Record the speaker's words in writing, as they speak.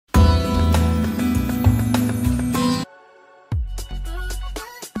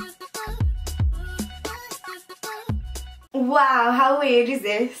Wow, how weird is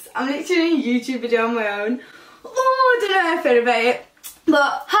this? I'm literally in a YouTube video on my own. Oh, I don't know how I feel about it.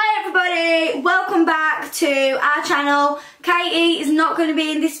 But hi everybody, welcome back to our channel. Katie is not going to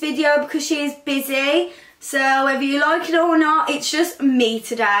be in this video because she is busy. So whether you like it or not, it's just me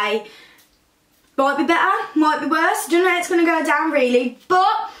today. Might be better, might be worse. Don't know how it's going to go down really.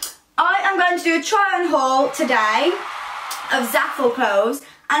 But I am going to do a try on haul today of Zaful clothes.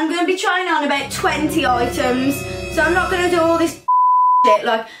 I'm going to be trying on about 20 items. So I'm not going to do all this shit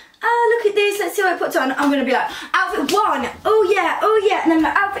like, oh look at this, let's see what it puts on. I'm going to be like, outfit 1, oh yeah, and then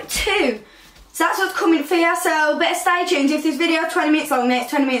like, outfit 2. So that's what's coming for you, so better stay tuned. If this video is 20 minutes long, then it's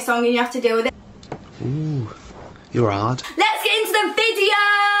 20 minutes long and you have to deal with it. Ooh, you're hard. Let's get into the video!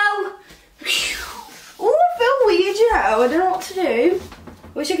 Oh, I feel weird, you know, I don't know what to do.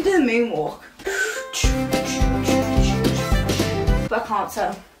 Wish I could do the moonwalk. But I can't,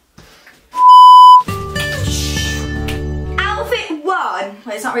 so. Outfit 1. Well,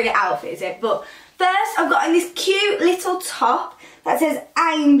 it's not really an outfit, is it? But first, I've got in this cute little top that says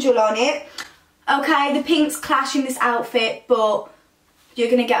Angel on it. Okay, the pinks clash in this outfit, but you're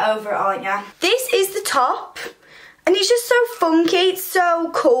going to get over it, aren't you? This is the top, and it's just so funky, it's so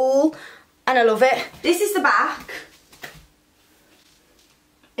cool, and I love it. This is the back.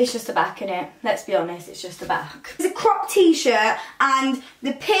 It's just the back, innit? Let's be honest, it's just the back. It's a crop t-shirt, and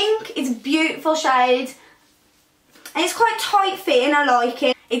the pink is a beautiful shade, and it's quite tight fitting, I like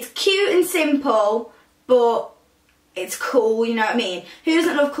it. It's cute and simple, but it's cool, you know what I mean? Who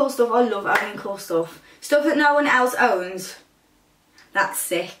doesn't love cool stuff? I love owning cool stuff. Stuff that no one else owns. That's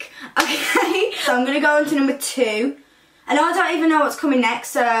sick. Okay, so I'm going to go on to number 2. And I don't even know what's coming next,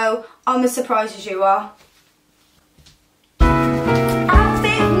 so I'm as surprised as you are.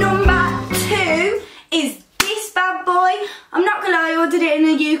 Outfit number 2 is this bad boy. I'm not going to lie, I ordered it in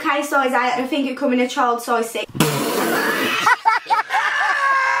a UK size 8 and I think it come in a child size 6.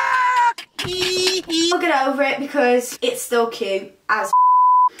 I'll get over it because it's still cute as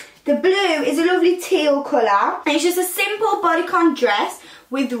The blue is a lovely teal colour, and it's just a simple bodycon dress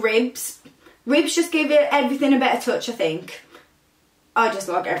with ribs. Ribs just give it everything a better touch, I think. I just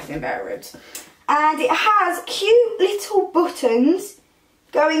like everything about ribs. And it has cute little buttons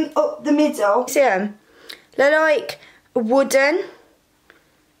going up the middle. See them? They're like wooden.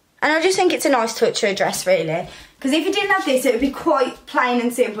 And I just think it's a nice touch for a dress, really. Because if you didn't have this, it would be quite plain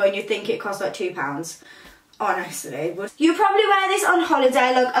and simple, and you'd think it cost like £2. Honestly. You'd probably wear this on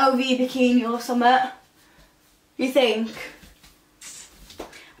holiday, like over your bikini or something. You think?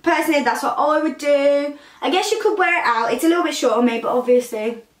 Personally, that's what I would do. I guess you could wear it out. It's a little bit short on me, but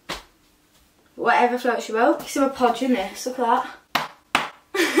obviously, whatever floats your boat. You see my podge in this, look at that.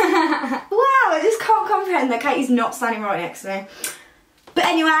 Wow, I just can't comprehend that Katie's not standing right next to me. But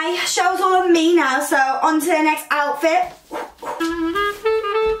anyway, show's all on me now, so on to the next outfit.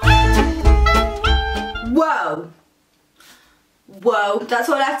 Whoa. Whoa, that's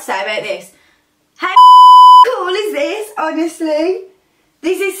all I have to say about this. How cool is this, honestly?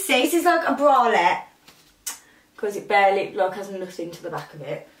 This is sick. This is like a bralette. Because it barely, like, has nothing to the back of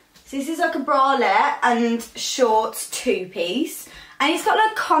it. So this is like a bralette and shorts 2-piece. And it's got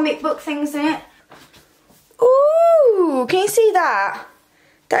like comic book things in it. Ooh, can you see that?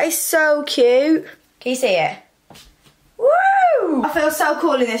 That is so cute. Can you see it? Woo! I feel so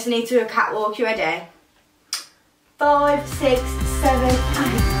cool in this. I need to do a catwalk. You ready? 5, 6, 7, 8.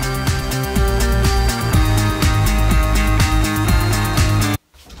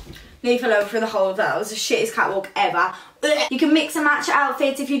 Nearly fell over for the whole of that. It was the shittest catwalk ever. You can mix and match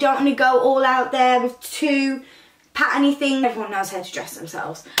outfits if you don't want to go all out there with too patterny things. Everyone knows how to dress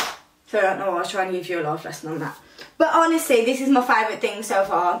themselves. So I don't know why I was trying to give you a life lesson on that. But honestly, this is my favourite thing so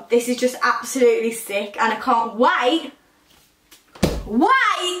far. This is just absolutely sick, and I can't wait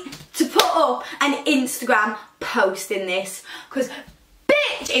to put up an Instagram post in this. Because,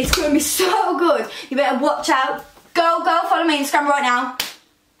 bitch, it's going to be so good. You better watch out. Go follow me on Instagram right now.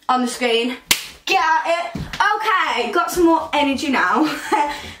 On the screen. Get at it. Okay, got some more energy now.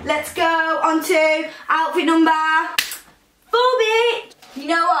 Let's go on to outfit number 4, bitch. You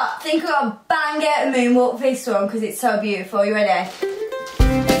know what? I think I've got to bang out a moonwalk for this one because it's so beautiful. You ready?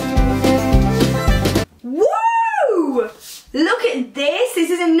 Woo! Look at this. This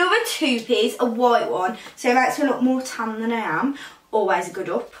is another 2-piece, a white one. So it makes me look more tan than I am. Always a good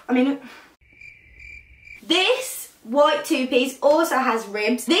up. I mean, this white 2-piece also has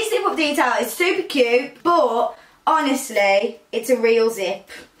ribs. This zip up detail is super cute, but honestly, it's a real zip.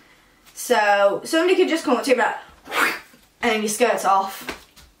 So somebody could just come up to you and be like, and then your skirt's off.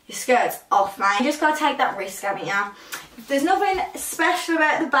 Your skirt's off, man. You just gotta take that risk, haven't you? There's nothing special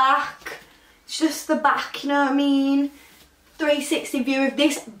about the back. It's just the back, you know what I mean? 360 view of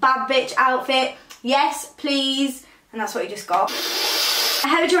this bad bitch outfit. Yes, please. And that's what you just got.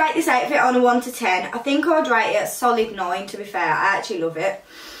 How would you rate this outfit on a 1 to 10? I think I'd rate it a solid 9, to be fair. I actually love it.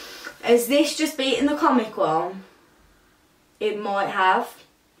 Has this just beaten the comic one? It might have.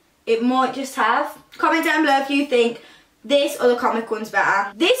 It might just have. Comment down below if you think this or the comic one's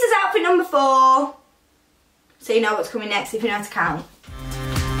better. This is outfit number 4. So you know what's coming next if you know how to count.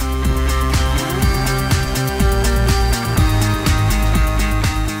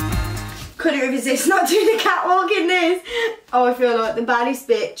 Couldn't resist not doing a catwalk in this. Oh, I feel like the baddest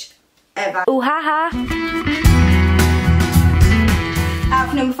bitch ever. Ooh, haha.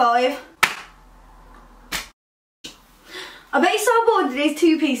 Outfit number 5. I bet you're so bored of these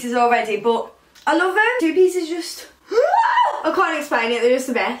 2 pieces already, but I love them. 2 pieces just... I can't explain it, they're just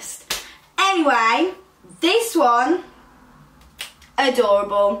the best. Anyway, this one,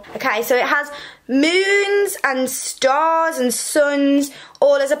 adorable. Okay, so it has moons and stars and suns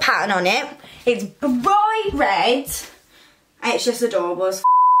all as a pattern on it. It's bright red and it's just adorable as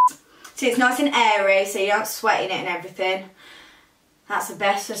f***. So it's nice and airy so you don't sweat in it and everything. That's the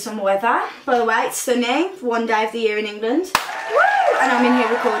best for summer weather. By the way, it's sunny, one day of the year in England. Woo! And I'm in here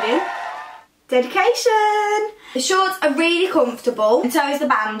recording. Dedication! The shorts are really comfortable and so is the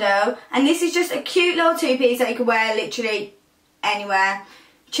bandeau. And this is just a cute little 2-piece that you can wear literally anywhere.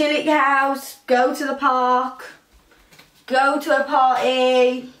 Chill at your house, go to the park, go to a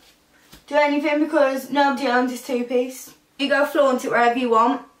party, do anything because nobody owns this 2-piece. You go flaunt it wherever you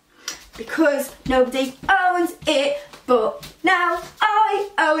want because nobody owns it, but now I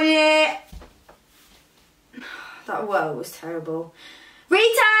own it. That whoa was terrible.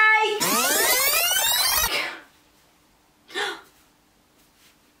 Retake!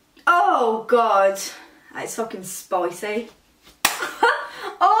 Oh god, that's fucking spicy.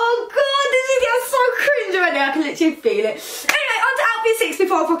 Oh god, this video's so cringe already, I can literally feel it. Anyway, on to outfit 6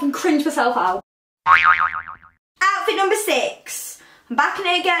 before I fucking cringe myself out. Outfit number 6. I'm back at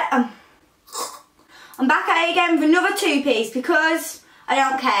it again. I'm back at it again with another 2-piece because I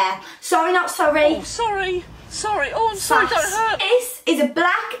don't care. Sorry, not sorry. Oh, sorry. Sorry. Oh, I'm sorry, don't hurt. This is a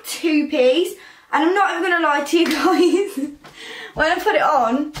black 2-piece and I'm not even going to lie to you guys. When I put it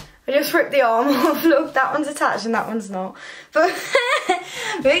on, I just ripped the arm off. Look, that one's attached and that one's not. But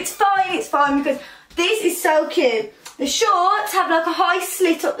it's fine because this is so cute. The shorts have like a high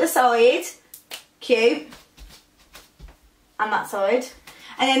slit up the side. Cute. And that side.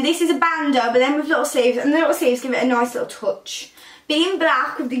 And then this is a bandeau, but then with little sleeves. And the little sleeves give it a nice little touch. Being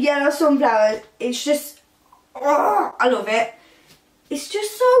black with the yellow sunflowers, it's just... Oh, I love it. It's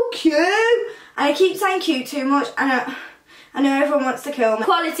just so cute. And I keep saying cute too much. I know everyone wants to kill me. The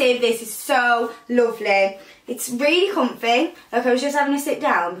quality of this is so lovely. It's really comfy. Like I was just having to sit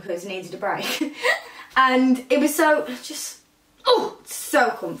down because I needed a break. And it was so, just, oh, so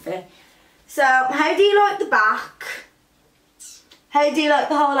comfy. So, how do you like the back? How do you like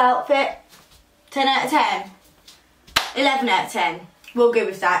the whole outfit? 10 out of 10? 11 out of 10. We'll go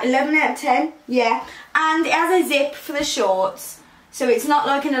with that. 11 out of 10, yeah. And it has a zip for the shorts. So it's not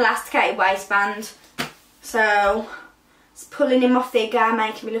like an elasticated waistband. So... pulling in my figure,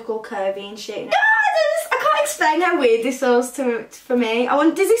 making me look all curvy and shit. I can't explain how weird this was for me.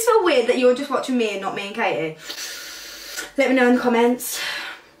 Does this feel weird that you're just watching me and not me and Katie? Let me know in the comments.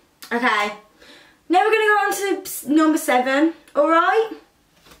 Okay. Now we're going to go on to number 7. Alright?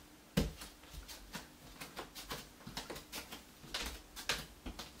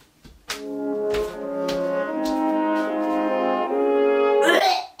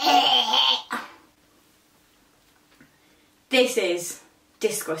 This is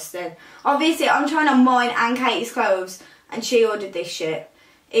disgusting. Obviously, I'm trying on mine and Katie's clothes, and she ordered this shit.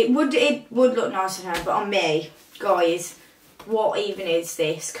 It would look nice on her, but on me, guys, what even is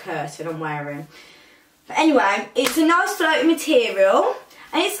this curtain I'm wearing? But anyway, it's a nice floating material,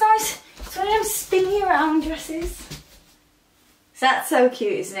 and it's nice. It's one of them spinny around dresses. So that's so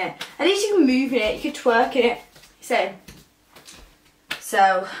cute, isn't it? At least you can move in it, you could twerk in it. So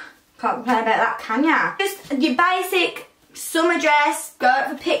can't complain about that, can ya? Just your basic summer dress, go out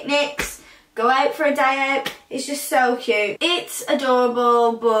for picnics, go out for a day out. It's just so cute. It's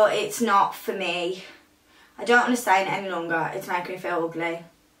adorable, but it's not for me. I don't want to stay in it any longer. It's making me feel ugly.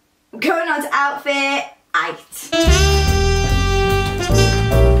 I'm going on to outfit 8.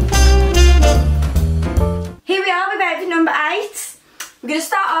 Here we are with outfit number 8. We're going to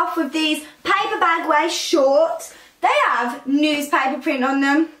start off with these paper bag waist shorts. They have newspaper print on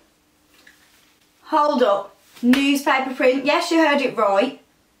them. Hold up. Newspaper print. Yes, you heard it right.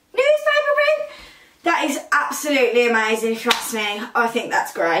 Newspaper print. That is absolutely amazing if you ask me. I think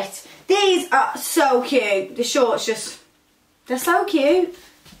that's great. These are so cute. The shorts just They're so cute,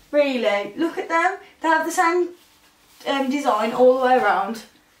 really. Look at them. They have the same design all the way around.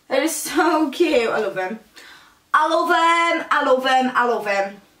 They're just so cute. I love them. I love them. I love them. I love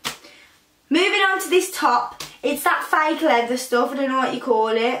them. Moving on to this top. It's that fake leather stuff. I don't know what you call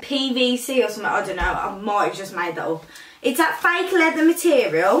it. PVC or something. I don't know. I might have just made that up. It's that fake leather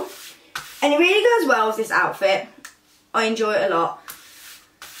material. And it really goes well with this outfit. I enjoy it a lot.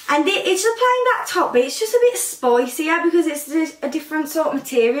 And it's just plain black top, but it's just a bit spicier because it's a different sort of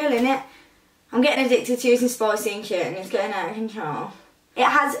material in it. I'm getting addicted to using spicy and cute and it's getting out of control. It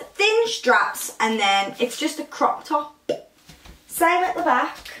has thin straps and then it's just a crop top. Same at the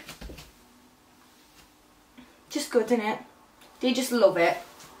back. Just good, isn't it? Do you just love it?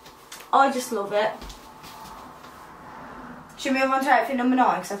 I just love it. Should we move on to outfit number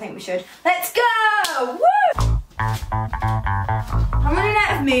 9? Because I think we should. Let's go! Woo! I'm running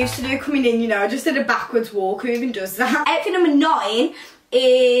out of moves to do coming in, you know. I just did a backwards walk. Who even does that? Outfit number 9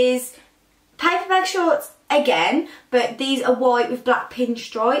 is paper bag shorts again. But these are white with black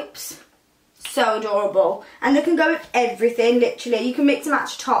pinstripes. So adorable. And they can go with everything, literally. You can mix and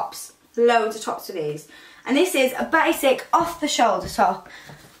match tops. Loads of tops with these. And this is a basic off-the-shoulder top.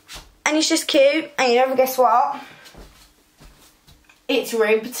 And it's just cute. And you never guess what? It's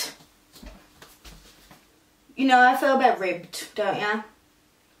ribbed. You know, I feel a bit ribbed, don't you?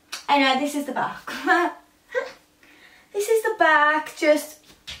 Anyway, this is the back. This is the back. Just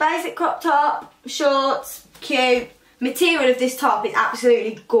basic crop top, shorts, cute. Material of this top is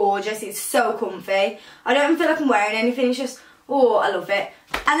absolutely gorgeous. It's so comfy. I don't even feel like I'm wearing anything. It's just... oh, I love it.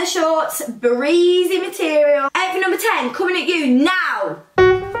 And the shorts, breezy material. Outfit number 10, coming at you now.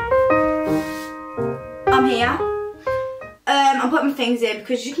 I'm here. I'm putting my things in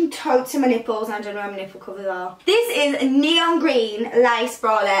because you can tote to my nipples and I don't know where my nipple covers are. This is a neon green lace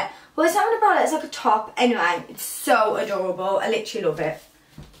bralette. Well, it's not a bralette, it's like a top. Anyway, it's so adorable. I literally love it.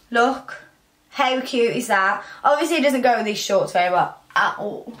 Look, how cute is that? Obviously, it doesn't go with these shorts very well at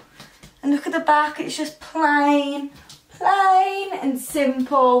all. And look at the back, it's just plain and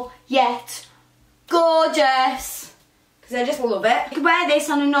simple, yet gorgeous. Because I just love it. You can wear this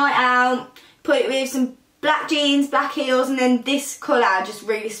on a night out, put it with some black jeans, black heels, and then this colour just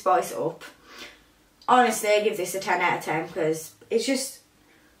really spice it up. Honestly, I give this a 10 out of 10 because it's just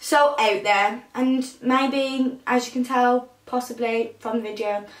so out there. And maybe, as you can tell, possibly from the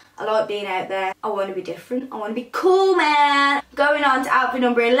video, I like being out there. I want to be different. I want to be cool, man. Going on to outfit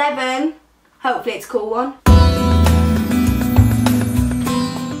number 11. Hopefully it's a cool one.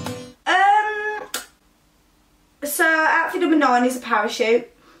 So outfit number 9 is a parachute.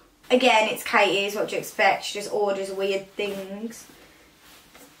 Again, it's Katie's, what do you expect? She just orders weird things.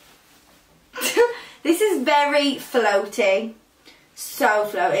 This is very floaty. So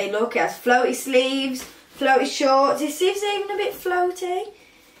floaty. Look, it has floaty sleeves, floaty shorts. This sleeves are even a bit floaty.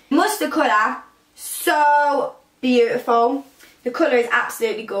 Mustard colour, so beautiful. The colour is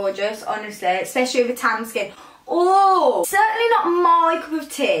absolutely gorgeous, honestly, especially with a tan skin. Oh, certainly not my cup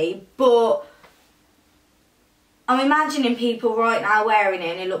of tea, but I'm imagining people right now wearing it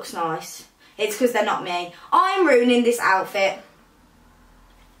and it looks nice. It's because they're not me. I'm ruining this outfit.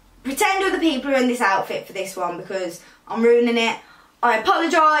 Pretend other people are in this outfit for this one because I'm ruining it. I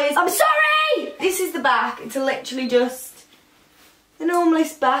apologise. I'm sorry! This is the back. It's literally just the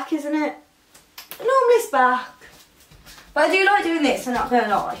normalest back, isn't it? The normalest back. But I do like doing this, I'm not going to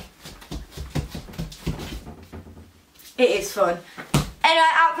lie. It is fun. Anyway,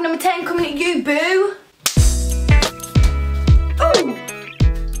 outfit number 10 coming at you, boo. Ooh.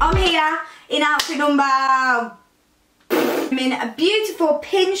 I'm here in outfit number... I'm in a beautiful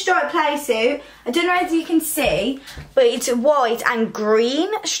pinstripe playsuit. I don't know if you can see, but it's white and green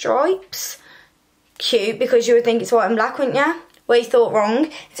stripes. Cute, because you would think it's white and black, wouldn't you? Well, you thought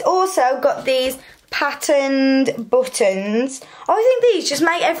wrong. It's also got these patterned buttons. I think these just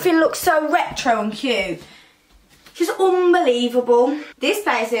make everything look so retro and cute. Just unbelievable. This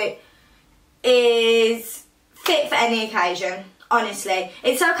playsuit is fit for any occasion. Honestly,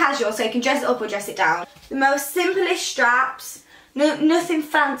 it's so casual, so you can dress it up or dress it down. The most simplest straps, nothing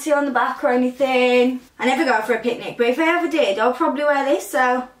fancy on the back or anything. I never go for a picnic, but if I ever did, I'll probably wear this,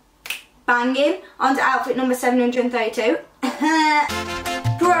 so banging. On to outfit number 732.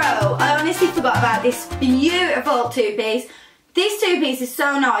 Bro, I honestly forgot about this beautiful two-piece. This two-piece is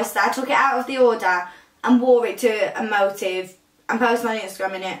so nice that I took it out of the order and wore it to a motive and posted on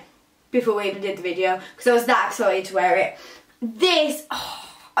Instagram in it before we even did the video, because I was that excited to wear it. This,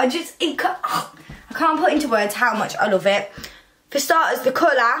 oh, I can't put into words how much I love it. For starters, the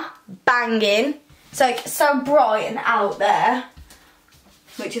colour, banging. It's like so bright and out there,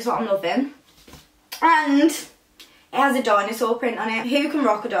 which is what I'm loving. And It has a dinosaur print on it. Who can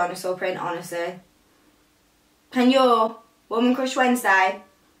rock a dinosaur print, honestly? Can your Woman Crush Wednesday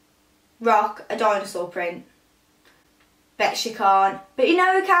rock a dinosaur print? Bet she can't. But you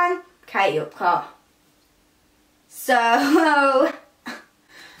know who can? Katie.x. So I'm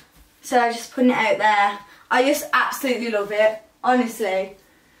just putting it out there. I just absolutely love it, honestly.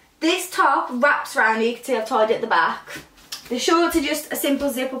 This top wraps around, you can see I've tied it at the back. The shorts are just a simple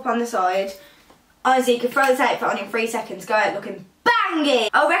zip up on the side. Honestly, you can throw this outfit on in 3 seconds, go out looking banging.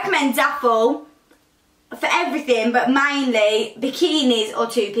 I recommend Zaful for everything, but mainly bikinis or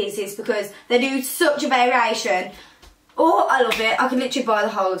two pieces because they do such a variation. Oh, I love it. I could literally buy the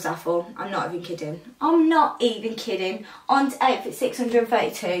whole of Zaful. I'm not even kidding. I'm not even kidding. On to outfit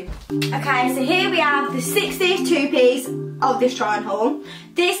 632. Okay, so here we have the 60th two-piece of this try-on haul.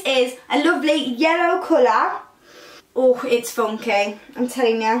 This is a lovely yellow colour. Oh, it's funky, I'm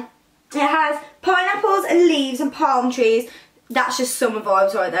telling you. It has pineapples and leaves and palm trees. That's just summer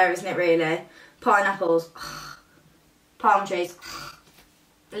vibes right there, isn't it, really? Pineapples, palm trees,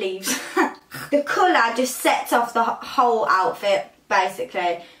 leaves. The colour just sets off the whole outfit,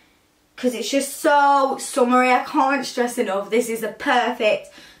 basically, because it's just so summery. I can't stress enough. This is a perfect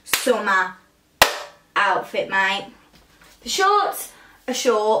summer outfit, mate. The shorts are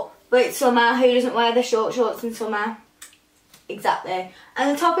short, but it's summer. Who doesn't wear the short shorts in summer? Exactly.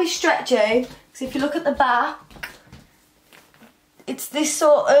 And the top is stretchy, so if you look at the back, it's this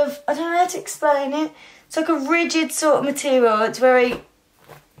sort of, I don't know how to explain it. It's like a rigid sort of material. It's very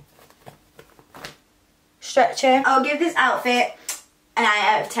stretchy. I'll give this outfit an 8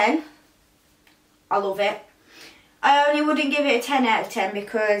 out of 10. I love it. I only wouldn't give it a 10 out of 10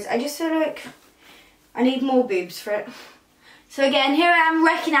 because I just feel like I need more boobs for it. So again, here I am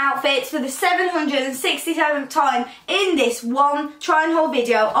wrecking outfits for the 767th time in this one try and haul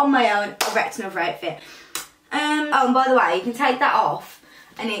video on my own. I wrecked another outfit. Oh, and by the way, you can take that off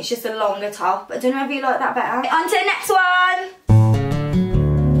and it's just a longer top. I don't know if you like that better. On to the next one.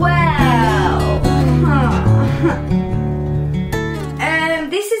 Well,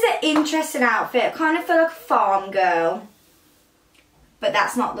 this is an interesting outfit. I kind of feel like a farm girl, but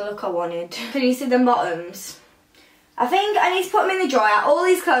that's not the look I wanted. Can you see them bottoms? I think I need to put them in the dryer. All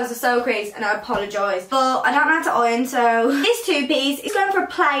these clothes are so creased and I apologise, but I don't know how to iron, so this two-piece is going for a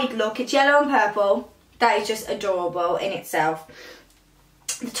plaid look. It's yellow and purple. That is just adorable in itself.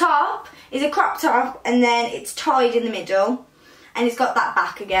 The top is a crop top and then it's tied in the middle and it's got that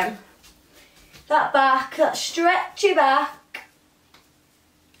back again. That back, that stretchy back.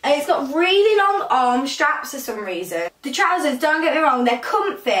 And it's got really long arm straps for some reason. The trousers, don't get me wrong, they're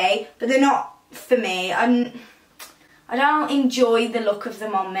comfy, but they're not for me. I don't enjoy the look of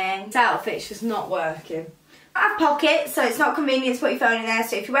them on me. This outfit's just not working. I have pockets, so it's not convenient to put your phone in there,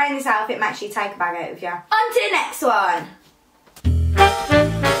 so if you're wearing this outfit, make sure you take a bag out with you. On to the next one.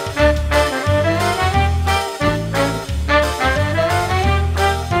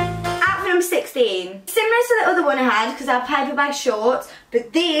 Outfit number 16. Similar to the other one I had, because I have paper bag shorts,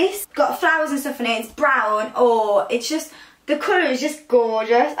 but this got flowers and stuff in it. It's brown. Oh, it's just, the colour is just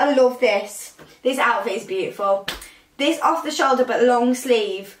gorgeous. I love this. This outfit is beautiful. This off the shoulder but long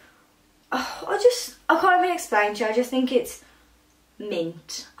sleeve. Oh, I can't even explain to you. I just think it's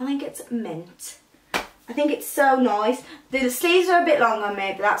mint. I think it's mint. I think it's so nice. The sleeves are a bit long on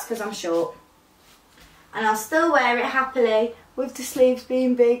me, but that's because I'm short. And I'll still wear it happily with the sleeves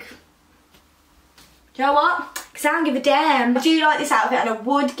being big. Do you know what? Because I don't give a damn. I do like this outfit and I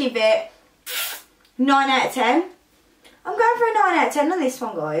would give it 9 out of 10. I'm going for a 9 out of 10 on this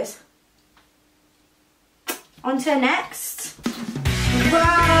one, guys. On to the next.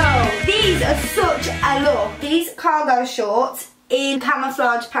 Wow, these are such a look. These cargo shorts in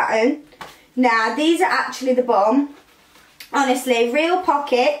camouflage pattern. Now, these are actually the bomb. Honestly, real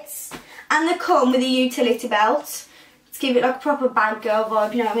pockets. And they come with a utility belt. Let's give it like a proper bag girl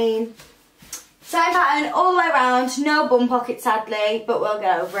vibe, you know what I mean? Same pattern all the way around. No bum pockets, sadly, but we'll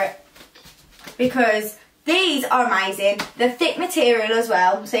get over it. Because these are amazing. They're thick material as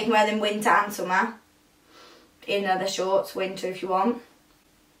well, so you can wear them winter and summer. In other shorts, winter if you want.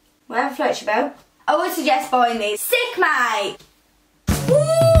 Whatever floats your boat. I would suggest buying these. Sick, mate! Woo!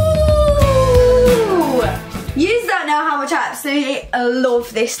 You just don't know how much I absolutely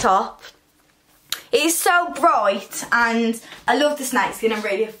love this top. It is so bright and I love the snakeskin. I'm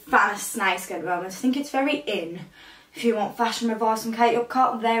really a fan of snakeskin at the moment. I think it's very in. If you want fashion advice from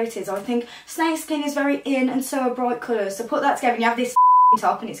Katie.x, there it is. I think snakeskin is very in and so are bright colours. So put that together and you have this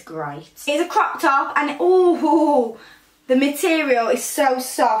top and it's great. It's a crop top and oh, the material is so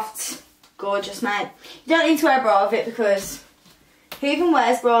soft. Gorgeous, mate. You don't need to wear a bra with it because who even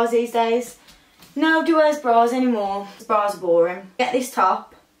wears bras these days? Nobody wears bras anymore. Bras are boring. Get this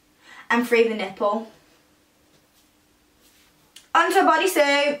top and free the nipple. Onto a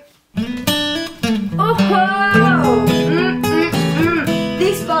bodysuit. Oh!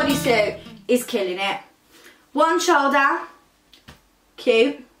 This bodysuit is killing it. One shoulder,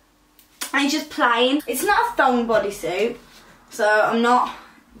 cute, and it's just plain. It's not a thong bodysuit, so I'm not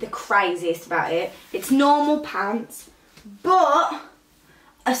the craziest about it. It's normal pants, but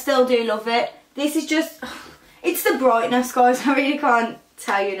I still do love it. This is just, it's the brightness, guys. I really can't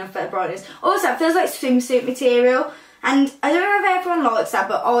tell you enough about the brightness. Also, it feels like swimsuit material, and I don't know if everyone likes that,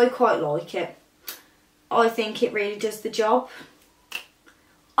 but I quite like it. I think it really does the job.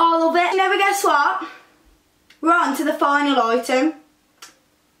 I love it. Never guess what? We're on to the final item.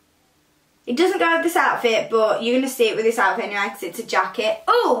 It doesn't go with this outfit, but you're going to see it with this outfit anyway because it's a jacket.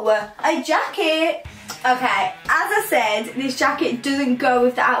 Oh, a jacket. Okay, as I said, this jacket doesn't go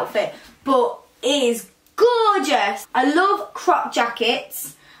with the outfit, but it is gorgeous. I love crop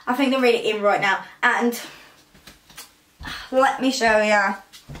jackets. I think they're really in right now. And let me show you.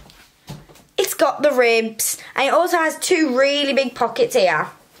 It's got the ribs, and it also has two really big pockets here.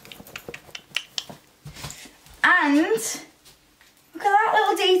 And look at that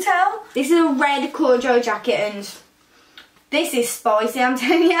little detail. This is a red corduroy jacket, and this is spicy, I'm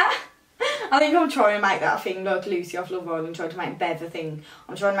telling you. I think I'm trying to make that thing like Lucy off Love Island, trying to make Bev a thing.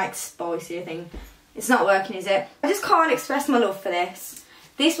 I'm trying to make spicy a thing. It's not working, is it? I just can't express my love for this.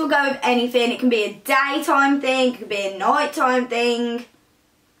 This will go with anything. It can be a daytime thing, it can be a nighttime thing.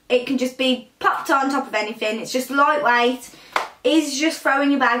 It can just be popped on top of anything. It's just lightweight. Easy to just throw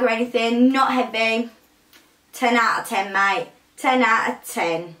in your bag or anything. Not heavy. 10 out of 10, mate. 10 out of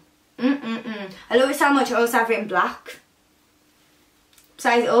 10. I love it so much. I also have it in black.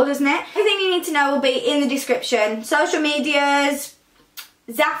 Says it all, doesn't it? Everything you need to know will be in the description. Social medias,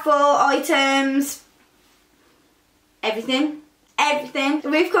 Zaful items, everything. Everything.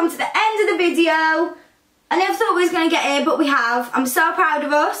 We've come to the end of the video. I never thought we was going to get here, but we have. I'm so proud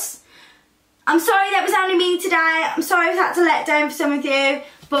of us. I'm sorry that was only me today. I'm sorry I've had to let down for some of you.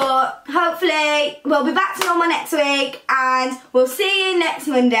 But hopefully we'll be back to normal next week. And we'll see you next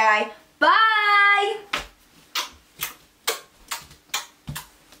Monday. Bye!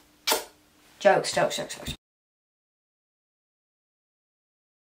 Jokes, jokes, jokes, jokes.